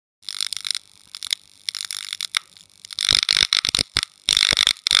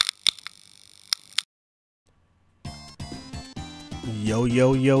Yo,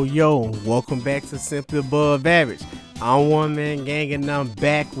 yo, yo, yo. Welcome back to Simply Above Average. I'm One Man Gang and I'm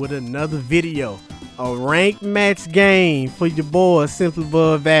back with another video. A ranked match game for your boys Simply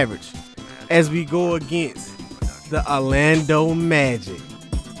Above Average as we go against the Orlando Magic.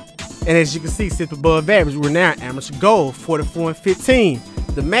 And as you can see, Simply Above Average, we're now amateur gold,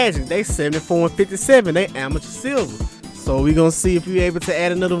 44-15. The Magic, they 74-57. They amateur silver. So we're gonna see if we're able to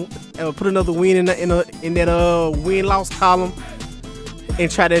add another, put another win in that win-loss column, and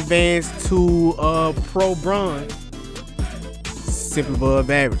try to advance to pro bronze. Simply Above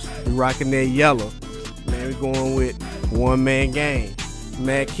Average. We rocking that yellow. Man, we going with One Man Gang.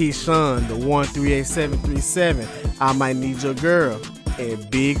 Matt Keyshawn, the 138737. I Might Need Your Girl, and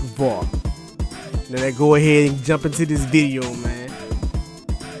Big Var. Now let's go ahead and jump into this video, man.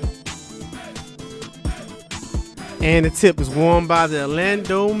 And the tip is won by the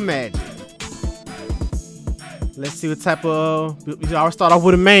Orlando Magic. Let's see what type of. We always start off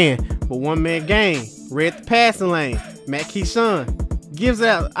with a man, but One Man Gang. Read the passing lane. Matt Keyshawn gives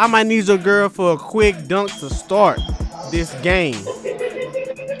out. I Might Need Your Girl for a quick dunk to start this game.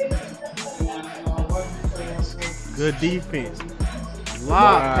 Good defense.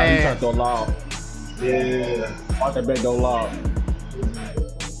 Lob pass. Yeah. Watch that back go lob.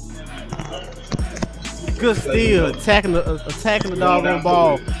 Good steal, attacking the doggone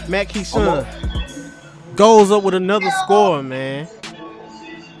ball. Matt Keyshawn goes up with another score, man.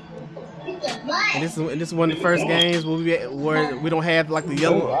 And this is one of the first games where we don't have like the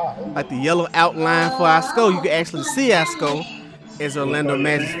yellow outline for our score. You can actually see our score as Orlando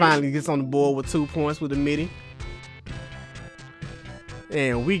Magic finally gets on the board with 2 points with the midi.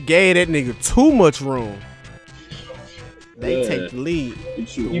 And we gave that nigga too much room. They take the lead.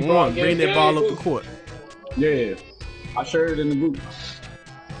 Bring that ball up the court. Yeah, I shared it in the group.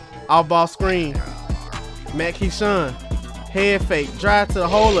 Off ball screen. Matt Keyshawn. Head fake. Drive to the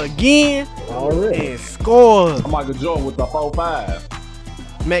hole again. And scores. Michael Jordan with the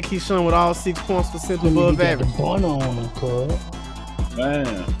 4-5. Matt Keyshawn with all 6 points for Simply Above Average.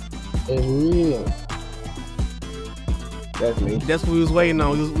 Man. It's real. That's me. That's what we was waiting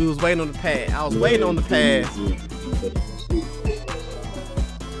on. We was waiting on the pass. I was waiting on the pass.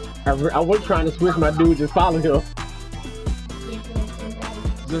 I was trying to switch my dude, just follow him.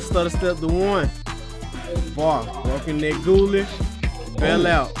 Good stutter step to one. Bar, working that ghoulish. Bail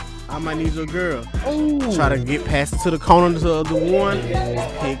out. I Might Need Your Girl. Ooh. Try to get past it to the corner to the one.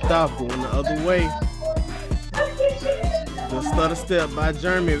 Picked off, going the other way. Good stutter step by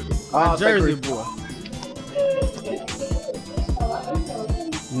Jersey boy.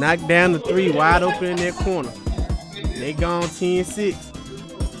 Knocked down the 3, wide open in that corner. They gone 10-6.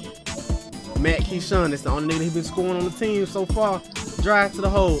 Matt Keyshawn, that's the only nigga he been scoring on the team so far. Drive to the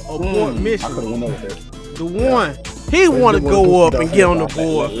hole, abort mission. The one, he want to go up and get on the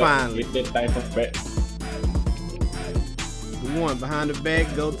board finally. The one behind the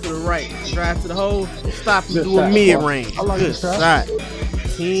back, go to the right. Drive to the hole, stop and do a mid-range. Good shot.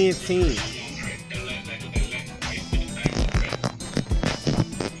 10-10.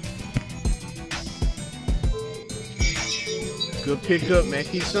 Good pickup, Matt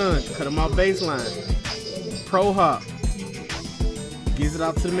Keyshawn. Cut him off baseline. Pro hop. Gives it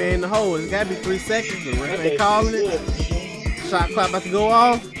out to the man in the hole. It's got to be 3 seconds. The ref ain't calling it. Shot clock about to go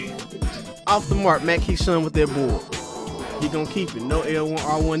off. Off the mark, Matt Keyshawn with that board. He gonna keep it. No L1,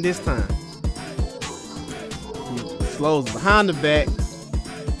 R1 this time. He slows behind the back.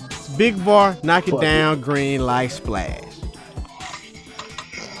 It's Big Var. Knock it down. Green light splash.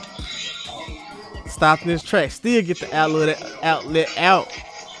 Stopping his track, still get the outlet out.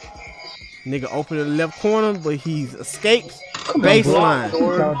 Nigga open in the left corner, but he escapes baseline.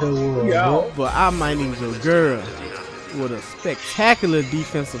 But I Might Need Your Girl with a spectacular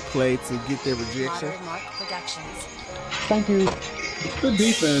defensive play to get their rejection. Thank you. Good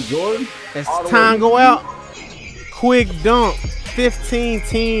defense, Jordan. As time go out, quick dunk,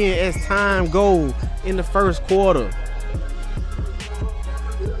 15-10 as time go in the first quarter.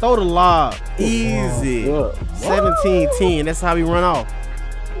 Throw the lob. Easy. 17-10. That's how we run off.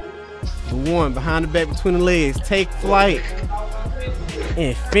 The one behind the back between the legs. Take flight.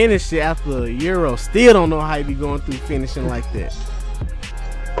 And finish it after a Euro. Still don't know how you be going through finishing like that.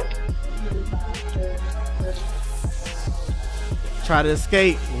 Try to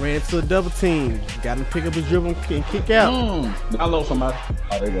escape. Ran to a double team. Got him to pick up his dribble and kick out. I know somebody.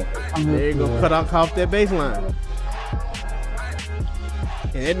 Oh, there you go. There you go. Cut off that baseline.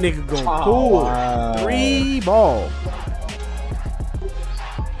 And that nigga gonna pull 3 ball.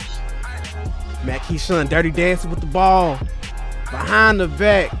 Matt Keyshawn dirty dancing with the ball. Behind the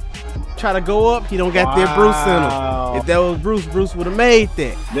back. try to go up, he don't got that Bruce in him. If that was Bruce, Bruce would have made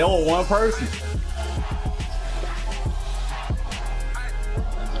that. There was one person.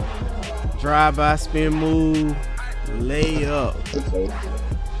 Drive-by, spin move, lay up.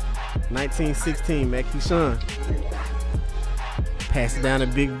 1916, Heghehog. Pass it down to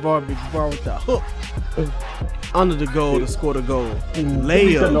Big Bar with the hook. Under the goal to score the goal.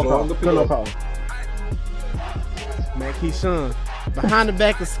 Lay up. Heghehog. Behind the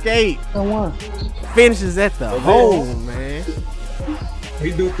back escape. Finishes at the hole, man.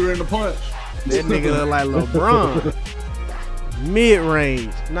 He do 3 in the punch. That nigga look like LeBron.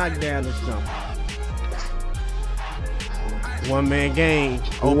 Mid-range. Knock down the jumper. One-man game.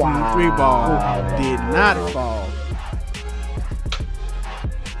 Open the 3 ball. Did not fall.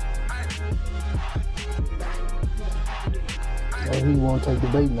 He won't take the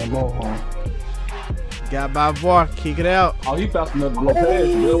bait no more, huh? Got by VAR. Kick it out. Oh, he fast enough to blow past.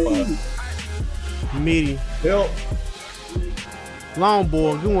 Midi. Help. Long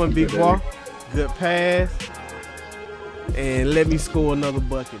ball. Good one, Big VAR. Good pass. And let me score another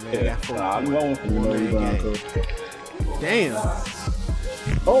bucket, man. Yeah. I'm going for one. Damn.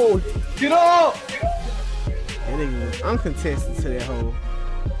 Oh, get up! That nigga was uncontested to that hole.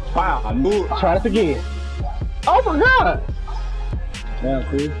 Wow, I knew it. Try this again. Oh my God! Damn,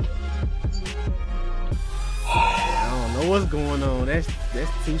 Chris. I don't know what's going on. That's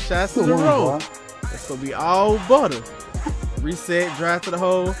 2 shots in a row. That's gonna be all butter. Reset, drive to the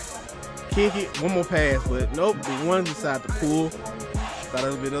hole, kick it, one more pass, but nope, the one decided to pull. Thought it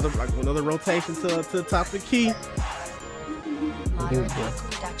would be another rotation to the top of the key. Heghehog,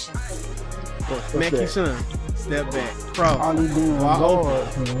 step back, cross, wall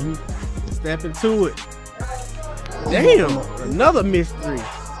open, step into it. Damn, another missed 3.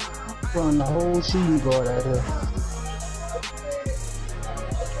 Run the whole shooting guard out here.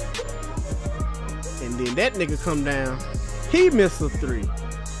 And then that nigga come down. He missed a 3.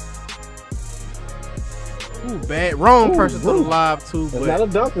 Ooh, bad. Wrong person to the lob too, but not a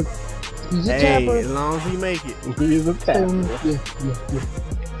dunker. He's a hey, tapper. as long as he make it. He's a tapper.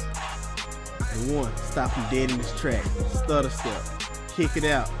 And one, stop him dead in his track. Stutter step. Kick it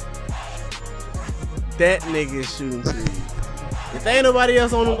out. That nigga is shooting 3s. If there ain't nobody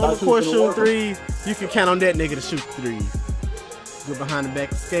else on the court shooting 3s, you can count on that nigga to shoot 3s. Good behind the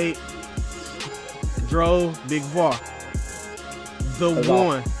back escape. Drove, Big VAR. The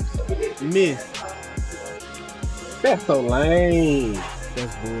one. Miss. That's so lame.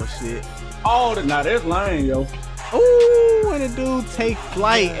 That's bullshit. Oh, now that's lame, yo. Ooh, and the dude take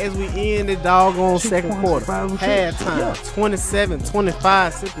flight as we end the doggone second quarter. Halftime,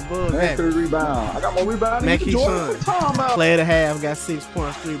 27-25, Simple Bud That's 3 Vapor. rebounds. I got more rebounds. Heghehog, player to have, got 6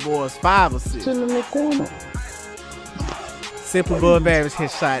 points, 3 boards, 5 assists. Sitting in the corner. Simple Bud Vapor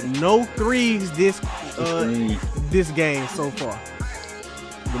has shot no 3s this game so far.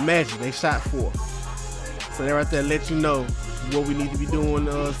 The Magic, they shot 4. So they right there let you know what we need to be doing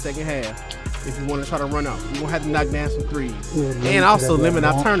second half. If you want to try to run out, we're going to have to knock down some 3s. And also limit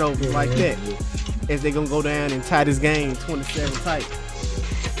our turnovers like that. As they're going to go down and tie this game 27 tight.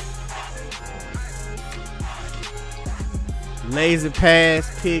 Lazy pass,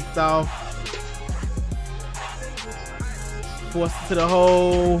 picked off. Forced it to the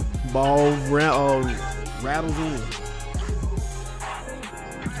hole. Ball rattles in.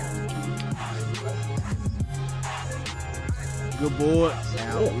 Good board.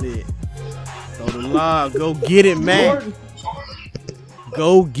 Outlet. Throw the lob. Go get it, man.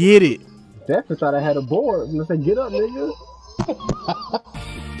 Go get it. Definitely thought I had a board. I'm gonna say, get up, nigga.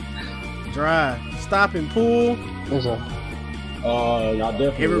 Drive. Stop and pull. Y'all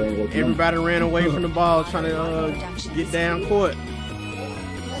definitely Everybody ran away from the ball trying to get down court.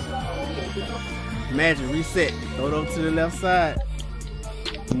 Magic, reset. Throw it over to the left side.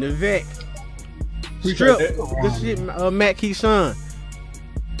 Nevek. Strip. Good shit, Heghehog.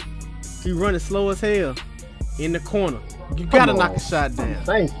 He running slow as hell. In the corner. You gotta knock a shot down.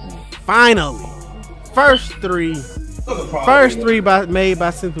 Thank you. Finally. First three made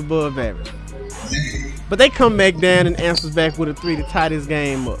by Simple Bud Vapor. But they come back down and answers back with a 3 to tie this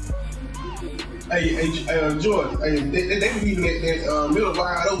game up. Hey, George, they be leaving that middle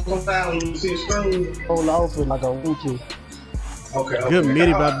wide open side when you see a screen. Hold off with like a Uchi. Okay. Good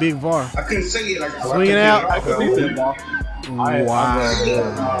midi by Big VAR. I couldn't say it like Swing it out. I can see that. Wow.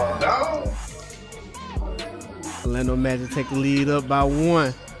 Orlando Magic take the lead up by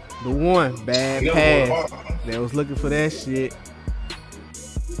 1. The one. Bad pass. They was looking for that shit.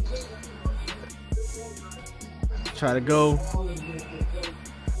 Try to go.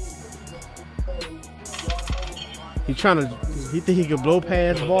 He think he could blow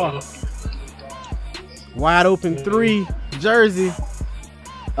past VAR. Wide open three, Jersey.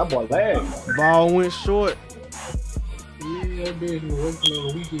 That boy lag. Ball went short. Yeah, I've been working on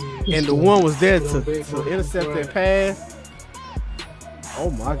the weekend. And the one was there to intercept that pass. Oh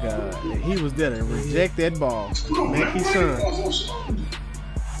my God. And he was there to reject that ball. Mackey's son.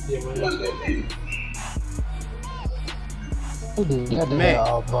 Mac,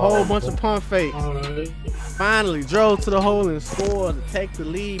 whole bunch of pump fakes. Finally drove to the hole and scored to take the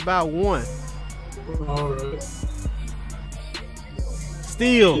lead by 1.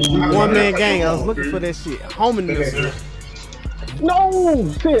 Still, one-man gang. I was looking for that shit. Homing this.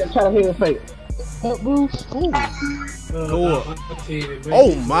 No! Shit, try to hit his face. Bruce. Ooh. Go up.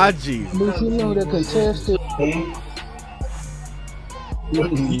 Oh my G. Bruce, you know the contested.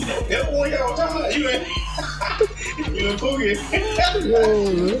 That boy y'all talking about you ain't cooking.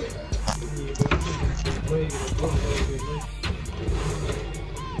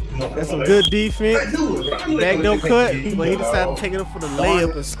 That's some good defense. Back door cut, but he decided to take it up for the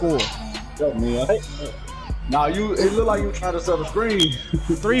layup and score. Nah, it looked like you were trying to set a screen.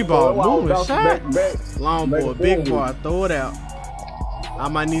 3 ball, moving shot. Back. Long boy, big boy, throw it out. I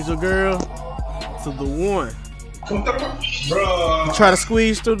might need your girl to the 1. He tried to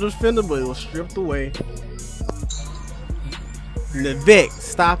squeeze through the defender, but it was stripped away. Nevek,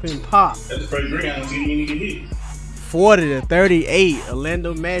 stop and pop. 40-38.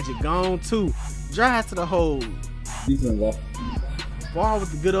 Orlando Magic gone 2. Drive to the hole. Ball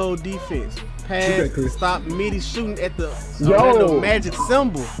with the good old defense. Pass, stop midi shooting at the Orlando Magic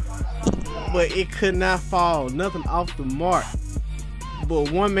symbol, but it could not fall. Nothing off the mark.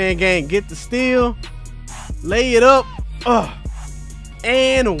 But one-man gang get the steal, lay it up,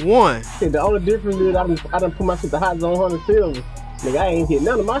 and 1. Yeah, the only difference is I done put my shit to hot zone 100 silver. Nigga, I ain't hit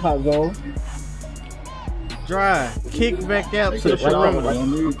none of my hot zone. Drive, kick back out to the perimeter.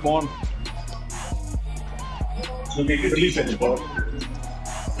 Good defense, bro.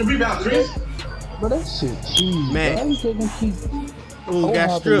 Good rebound, Chris. But that shit cheese. Man. Why you taking keep? Ooh,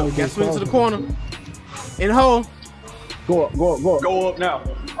 got stripped. Got swing to the corner. In the hole. Go up. Go up now.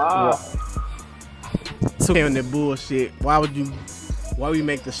 Took him that bullshit. Why would you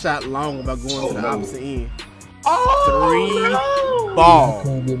make the shot long about going to the opposite end? 3 ball.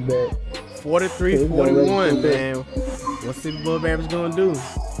 Can't get back. 43-41, man. What's the above average gonna do?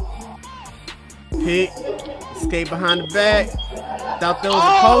 Pick, escape behind the back. Thought that was a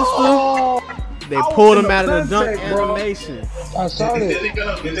poster. They pulled him out of the dunk animation. I saw that.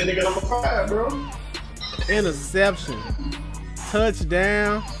 Interception.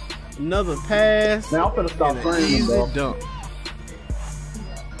 Touchdown. Another pass. Now I'm finna stop and an framing, easy bro. dunk.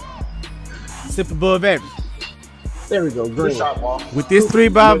 Sip above average. There we go, Good green. shot, ball. With this 3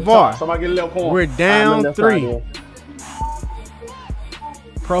 by bar, Somebody get a little point. we're down 3.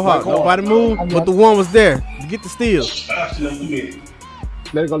 ProAm, nobody move, but the 1 was there. Get the steal.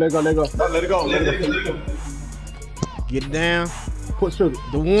 Let it go. Let it go. Get it down. Put sugar.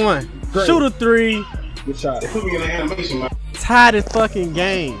 The 1. Shoot a 3. Good shot. They put me in the animation, man. Tie this fucking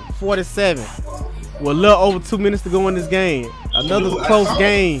game. 47. With a little over 2 minutes to go in this game. Another close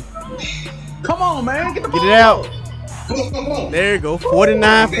game. Come on, man. Get the ball. Get it out. Come on. There you go.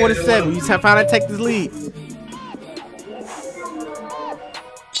 49-47. You finally take this lead.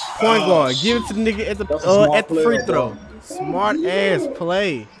 Point guard. Give it to the nigga at the free throw. Smart ass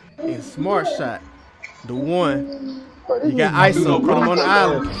play and smart shot. The 1. You got ISO. Put him on the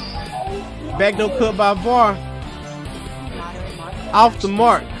island. Back door cut by VAR. Off the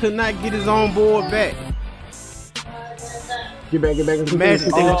mark. Could not get his own board back. Get back.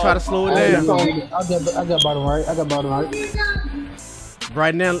 Magic, they gonna try to slow it down. I got bottom right.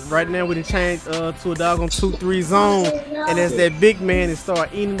 Right now we done changed to a doggone 2-3 zone, and as that big man and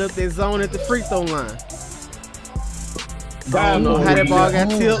start eating up that zone at the free throw line. I don't know how that ball got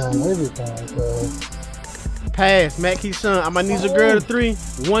tipped. Pass, Mac Keyshawn. I might need your girl to 3.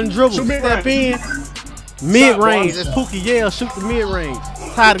 1 dribble, step in. Mid-range, that's Pookie Yale, shoot the mid-range.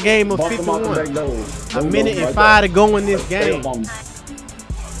 Tie the game up 51. A minute and 5 to go in this game.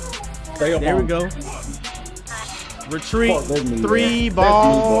 There we go. Retreat, 3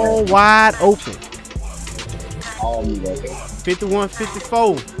 ball, wide open.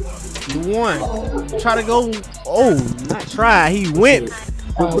 51-54. The 1. Try to go, not try. He went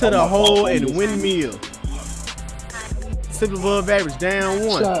to the hole and windmill. Simple above average, down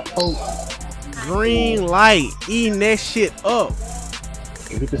 1. Green light, eating that shit up.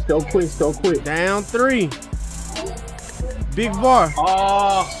 You can still quick. Down 3. Big VAR.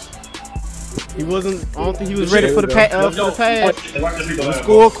 He wasn't. I don't think he was ready for the pass. He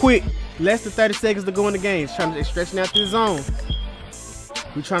scored quick. Less than 30 seconds to go in the game. He's trying to stretching out this zone.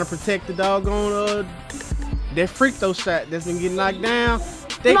 We trying to protect the doggone that free throw shot that's been getting knocked down.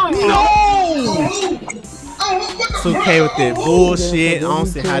 They, No! 2K with that bullshit. I don't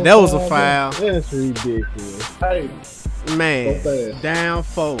see how that was a foul. That's ridiculous. Hey, Man, so fast. down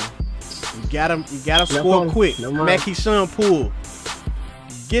 4. You gotta score quick. Mackie Shun pull.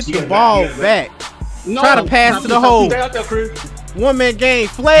 Get the ball back. Try to pass to the hole. Stay out there, Chris. One man game.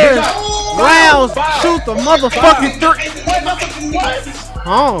 Flares. Rounds. Shoot the motherfucking 3.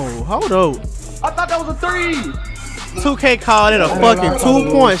 Oh, hold up. I thought that was a 3. 2K called it a fucking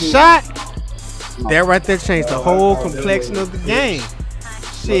 2-point shot. That right there changed the whole complexion of the game.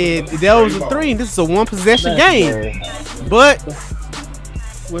 Shit, that was a 3. This is a 1-possession game. But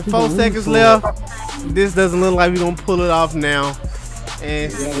with 4 seconds left, this doesn't look like we're gonna pull it off now.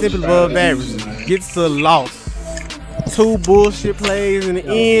 And simply above average gets a loss. 2 bullshit plays in the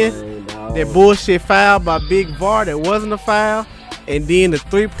end. That bullshit foul by Big VAR that wasn't a foul. And then the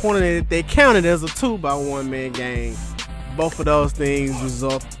 3-pointer that they counted as a 2 by one-man game. Both of those things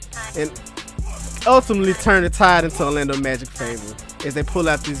result and ultimately turn the tide into Orlando Magic favor as they pull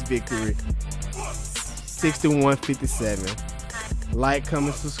out this victory. 61-57. Like,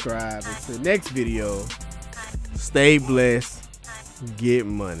 comment, subscribe. Until the next video, stay blessed, get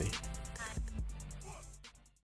money.